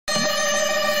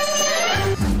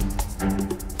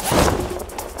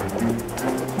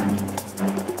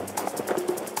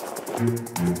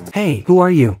Hey, who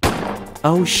are you?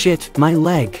 Oh shit, my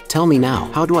leg. Tell me now,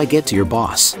 how do I get to your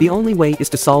boss? The only way is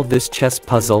to solve this chess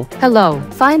puzzle. Hello,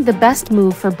 find the best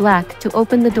move for black to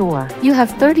open the door. You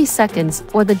have 30 seconds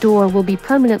or the door will be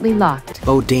permanently locked.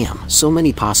 Oh damn, so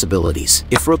many possibilities.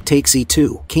 If rook takes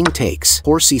e2, king takes,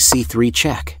 horsey c3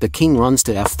 check, the king runs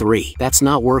to f3. That's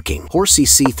not working. Horsey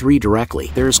c3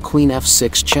 directly. There's queen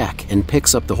f6 check and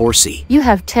picks up the horsey. You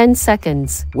have 10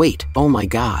 seconds. Wait, oh my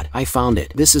god, I found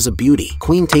it. This is a beauty.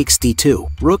 Queen takes d2,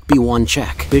 rook b1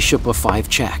 check, bishop a5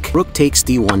 check, rook takes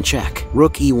d1 check,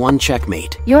 rook e1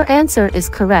 checkmate. Your answer is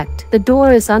correct. The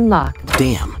door is unlocked.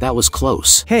 Damn, that was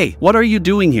close. Hey, what are you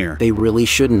doing here? They really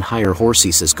shouldn't hire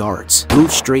horses as guards. Move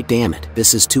straight, damn it.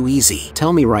 This is too easy.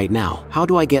 Tell me right now, how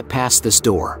do I get past this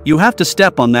door? You have to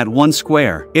step on that one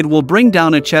square. It will bring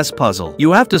down a chess puzzle.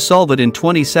 You have to solve it in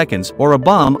 20 seconds or a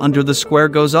bomb under the square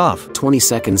goes off. 20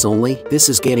 seconds only? This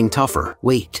is getting tougher.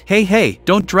 Wait. Hey,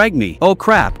 don't drag me. Oh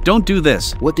crap, don't do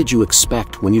this. What did you expect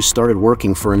when you started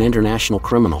working for an international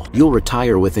criminal? You'll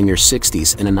retire within your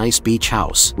 60s in a nice beach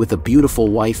house with a beautiful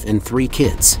wife and 3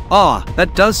 kids. Ah,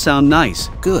 that does sound nice.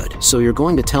 Good. So you're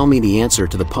going to tell me the answer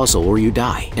to the puzzle or you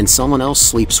die, and someone else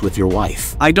sleeps with your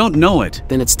wife. I don't know it.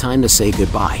 Then it's time to say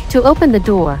goodbye. To open the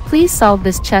door, please solve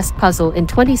this chess puzzle in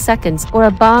 20 seconds or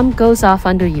a bomb goes off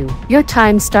under you. Your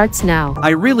time starts now. I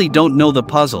really don't know the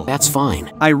puzzle. That's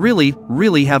fine. I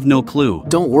really have no clue.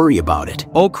 Don't worry about it.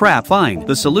 Oh crap, fine.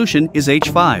 The solution is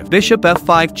h5. Bishop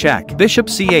f5 check. Bishop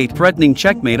c8 threatening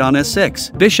checkmate on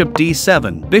s6. Bishop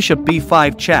d7. Bishop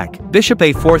b5 check. Bishop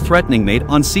a4 threatening mate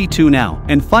on c2 now.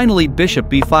 And finally bishop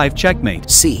b5 checkmate.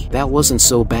 See, that wasn't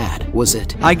so bad, was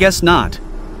it? I guess not.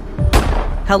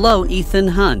 Hello, Ethan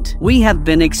Hunt. We have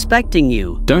been expecting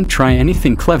you. Don't try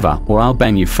anything clever or I'll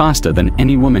bang you faster than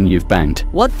any woman you've banged.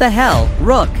 What the hell,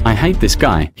 Rook? I hate this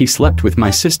guy. He slept with my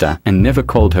sister and never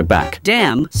called her back.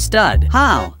 Damn, stud.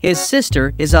 How? His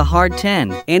sister is a hard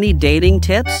 10. Any dating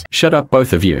tips? Shut up,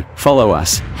 both of you. Follow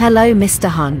us. Hello, Mr.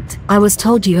 Hunt. I was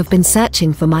told you have been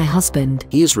searching for my husband.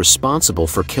 He is responsible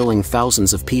for killing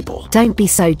thousands of people. Don't be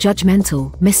so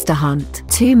judgmental, Mr. Hunt.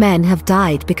 2 men have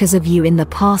died because of you in the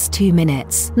past 2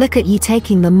 minutes. Look at you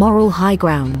taking the moral high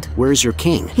ground. Where's your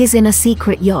king? He's in a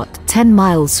secret yacht, 10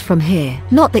 miles from here.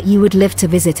 Not that you would live to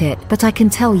visit it, but I can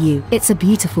tell you, it's a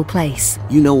beautiful place.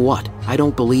 You know what? I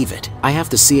don't believe it. I have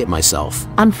to see it myself.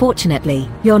 Unfortunately,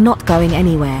 you're not going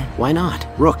anywhere. Why not?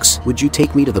 Rooks, would you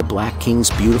take me to the Black King's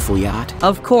beautiful yacht?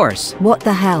 Of course. What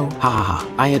the hell? Ha ha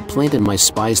ha. I had planned in my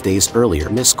spies days earlier,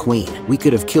 Miss Queen. We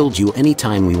could have killed you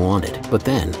anytime we wanted, but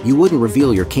then, you wouldn't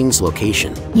reveal your king's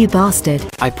location. You bastard.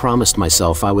 I promised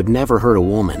myself I would never hurt a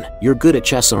woman. You're good at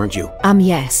chess, aren't you?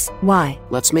 Yes. Why?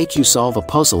 Let's make you solve a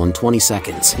puzzle in 20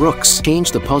 seconds. Rooks,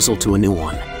 change the puzzle to a new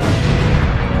one.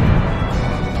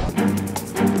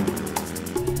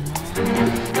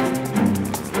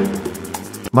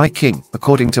 My king,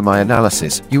 according to my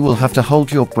analysis, you will have to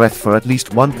hold your breath for at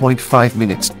least 1.5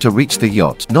 minutes to reach the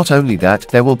yacht. Not only that,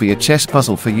 there will be a chess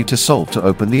puzzle for you to solve to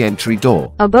open the entry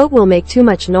door. A boat will make too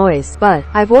much noise, but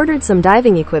I've ordered some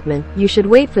diving equipment. You should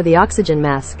wait for the oxygen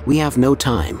mask. We have no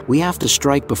time. We have to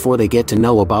strike before they get to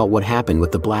know about what happened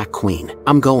with the Black Queen.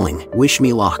 I'm going. Wish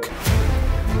me luck.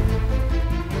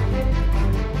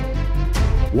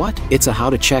 What? It's a how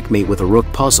to checkmate with a rook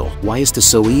puzzle. Why is this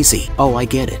so easy? Oh, I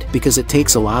get it. Because it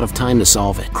takes a lot of time to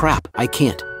solve it. Crap, I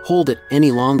can't hold it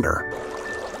any longer.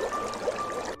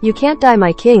 You can't die,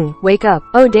 my king. Wake up.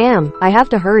 Oh damn, I have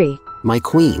to hurry. My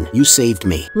queen, you saved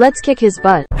me. Let's kick his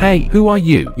butt. Hey, who are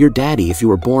you? Your daddy if you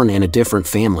were born in a different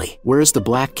family. Where is the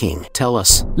Black King? Tell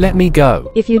us. Let me go.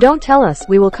 If you don't tell us,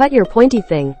 we will cut your pointy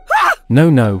thing.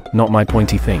 No, not my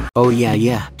pointy thing. Oh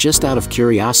yeah, just out of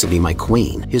curiosity, my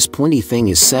queen. His pointy thing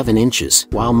is 7 inches,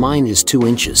 while mine is 2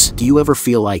 inches. Do you ever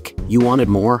feel like you wanted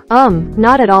more?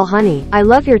 Not at all, honey. I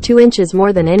love your 2 inches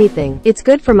more than anything. It's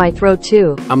good for my throat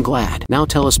too. I'm glad. Now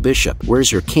tell us, Bishop, where's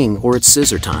your king or it's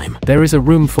scissor time? There is a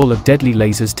room full of deadly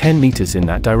lasers 10 meters in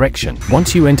that direction.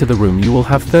 Once you enter the room, you will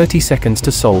have 30 seconds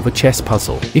to solve a chess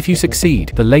puzzle. If you succeed,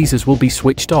 the lasers will be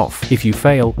switched off. If you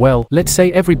fail, well, let's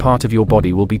say every part of your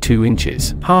body will be 2 inches.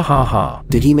 Ha ha ha.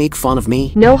 Did he make fun of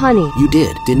me? No, honey. You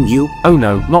did, didn't you? Oh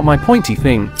no, not my pointy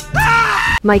thing.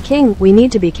 My king, we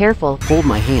need to be careful. Hold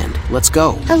my hand. let's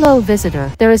go. Hello,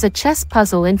 visitor. There is a chess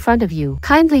puzzle in front of you.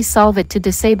 Kindly solve it to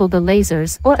disable the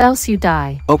lasers, or else you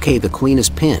die. Okay, the queen is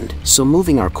pinned, so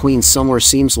moving our queen somewhere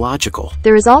seems logical.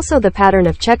 There is also the pattern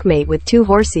of checkmate with 2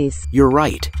 horses. You're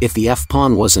right. If the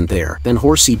f-pawn wasn't there, then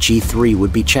horsey g3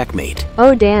 would be checkmate.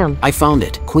 Oh damn. I found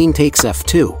it. Queen takes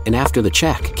f2, and after the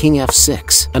check, king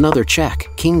f6. Another check,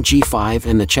 king g5,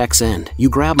 and the check's end. You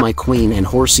grab my queen and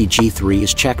horsey g3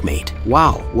 is checkmate.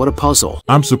 Wow, what a puzzle.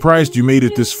 I'm surprised you made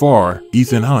it this far,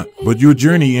 Ethan Hunt, but your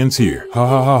journey ends here. Ha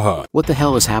ha ha ha. What the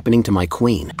hell is happening to my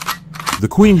queen? The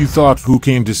queen you thought who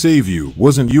came to save you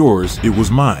wasn't yours, it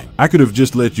was mine. I could have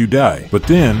just let you die, but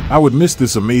then I would miss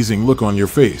this amazing look on your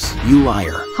face. You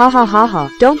liar. Ha ha ha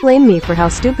ha. Don't blame me for how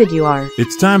stupid you are.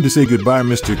 It's time to say goodbye,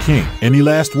 Mr. King. Any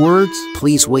last words?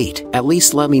 Please wait. At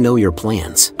least let me know your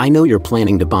plans. I know you're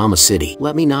planning to bomb a city.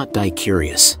 Let me not die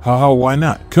curious. Haha, why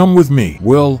not? Come with me.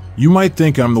 Well, you might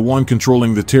think I'm the one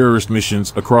controlling the terrorist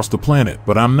missions across the planet,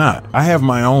 but I'm not. I have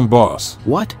my own boss.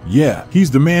 What? Yeah, he's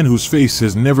the man whose face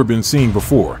has never been seen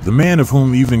before. The man of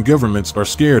whom even governments are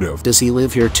scared of. Does he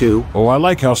live here too? Oh, I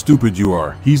like how stupid you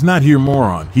are. He's not here,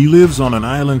 moron. He lives on an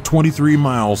island 23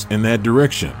 miles in that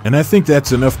direction. And I think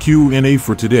that's enough Q&A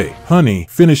for today. Honey,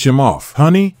 finish him off.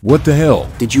 Honey, what the hell?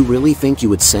 Did you really think you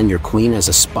would send your queen as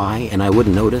a spy and I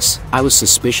wouldn't notice? I was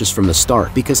suspicious from the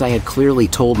start because I had clearly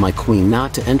told my queen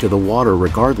not to enter the water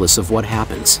regardless of what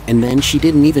happens. And then she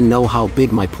didn't even know how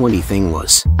big my pointy thing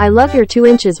was. I love your 2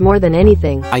 inches more than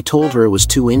anything. I told her it was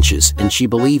 2 inches and she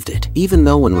believed it, even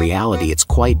though in reality it's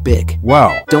quite big.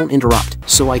 Wow. Don't interrupt.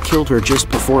 So I killed her just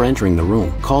before entering the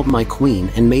room, called my queen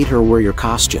and made her wear your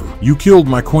costume. You killed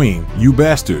my queen, you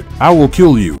bastard. I will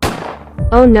kill you.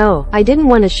 Oh no, I didn't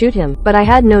want to shoot him, but I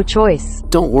had no choice.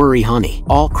 Don't worry, honey.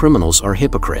 All criminals are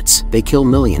hypocrites. They kill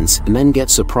millions and then get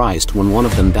surprised when one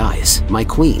of them dies. My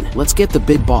queen, let's get the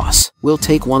big boss. We'll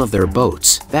take one of their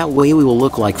boats. That way we will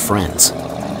look like friends.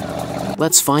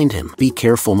 Let's find him. Be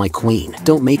careful, my queen.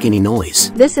 Don't make any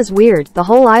noise. This is weird. The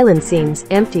whole island seems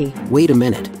empty. Wait a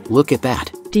minute. Look at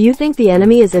that. Do you think the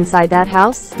enemy is inside that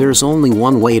house? There's only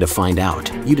one way to find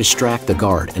out. You distract the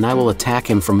guard and I will attack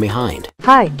him from behind.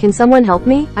 Hi, can someone help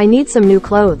me? I need some new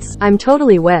clothes. I'm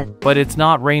totally wet. But it's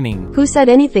not raining. Who said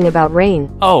anything about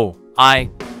rain? Oh, I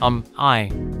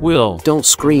will. Don't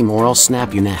scream or I'll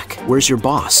snap your neck. Where's your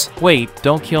boss? Wait,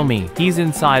 don't kill me. He's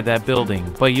inside that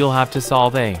building, but you'll have to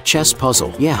solve a chess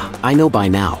puzzle. Yeah, I know by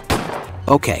now.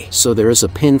 Okay, so there is a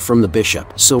pin from the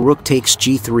bishop, so rook takes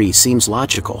g3 seems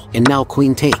logical, and now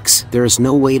queen takes. There is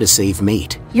no way to save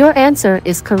mate. Your answer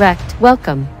is correct.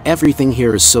 Welcome. Everything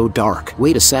here is so dark.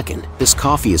 Wait a second, this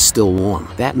coffee is still warm.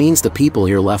 That means the people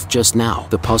here left just now.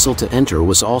 The puzzle to enter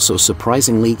was also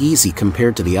surprisingly easy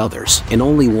compared to the others, and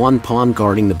only one pawn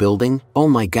guarding the building? Oh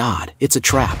my god, it's a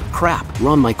trap. Crap,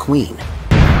 run my queen.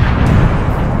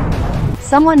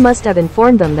 Someone must have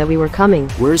informed them that we were coming.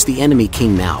 Where's the enemy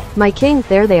king now? My king,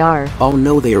 there they are. Oh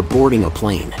no, they are boarding a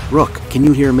plane. Rook, can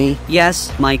you hear me?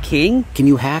 Yes, my king? Can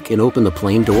you hack and open the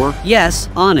plane door? Yes,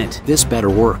 on it. This better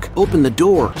work. Open the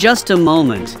door. Just a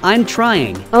moment. I'm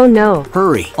trying. Oh no.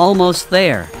 Hurry. Almost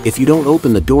there. If you don't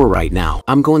open the door right now,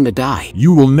 I'm going to die.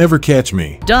 You will never catch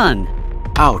me. Done.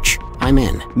 Ouch. I'm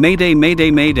in. Mayday, mayday,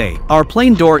 mayday. Our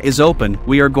plane door is open.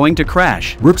 We are going to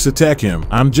crash. Rooks, attack him.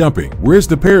 I'm jumping. Where's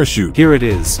the parachute? Here it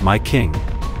is, my king.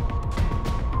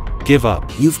 Give up.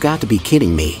 You've got to be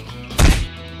kidding me.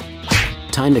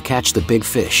 Time to catch the big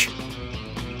fish.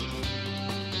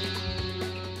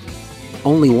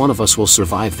 Only one of us will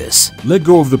survive this. Let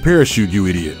go of the parachute, you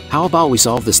idiot. How about we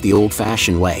solve this the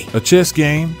old-fashioned way? A chess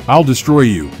game? I'll destroy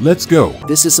you. Let's go.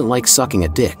 This isn't like sucking a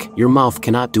dick. Your mouth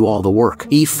cannot do all the work.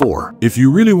 E4. If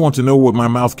you really want to know what my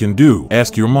mouth can do,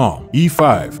 ask your mom.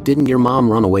 E5. Didn't your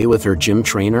mom run away with her gym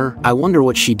trainer? I wonder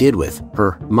what she did with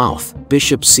her mouth.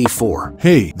 Bishop C4.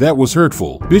 Hey, that was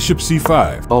hurtful. Bishop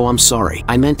C5. Oh, I'm sorry.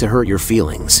 I meant to hurt your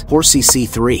feelings. Horsey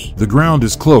C3. The ground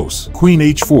is close. Queen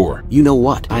H4. You know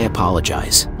what? I apologize.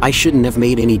 I shouldn't have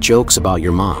made any jokes about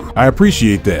your mom. I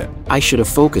appreciate that. I should have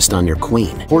focused on your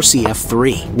queen. Horsey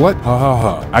F3. What? Ha ha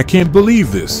ha. I can't believe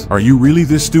this. Are you really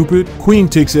this stupid? Queen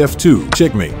takes F2.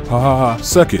 Checkmate. Ha ha ha.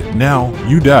 Suck it. Now,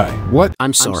 you die. What?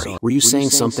 I'm sorry. Were you saying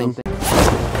something?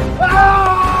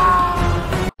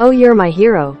 Oh, you're my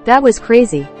hero. That was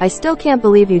crazy. I still can't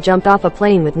believe you jumped off a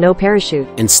plane with no parachute.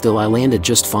 And still I landed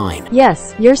just fine.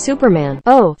 Yes, you're Superman.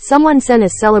 Oh, someone sent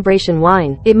us celebration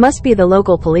wine. It must be the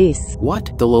local police.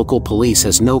 What? The local police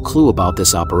has no clue about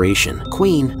this operation.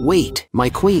 Queen, wait. My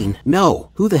queen?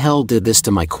 No. Who the hell did this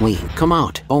to my queen? Come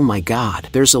out. Oh my god.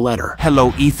 There's a letter.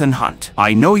 Hello, Ethan Hunt.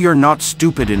 I know you're not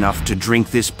stupid enough to drink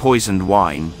this poisoned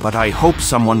wine, but I hope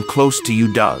someone close to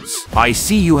you does. I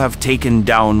see you have taken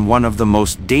down one of the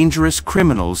most dangerous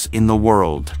criminals in the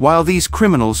world. While these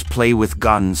criminals play with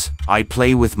guns, I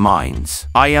play with minds.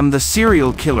 I am the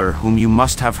serial killer whom you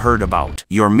must have heard about.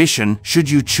 Your mission, should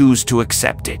you choose to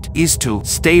accept it, is to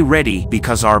stay ready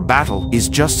because our battle is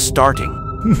just starting.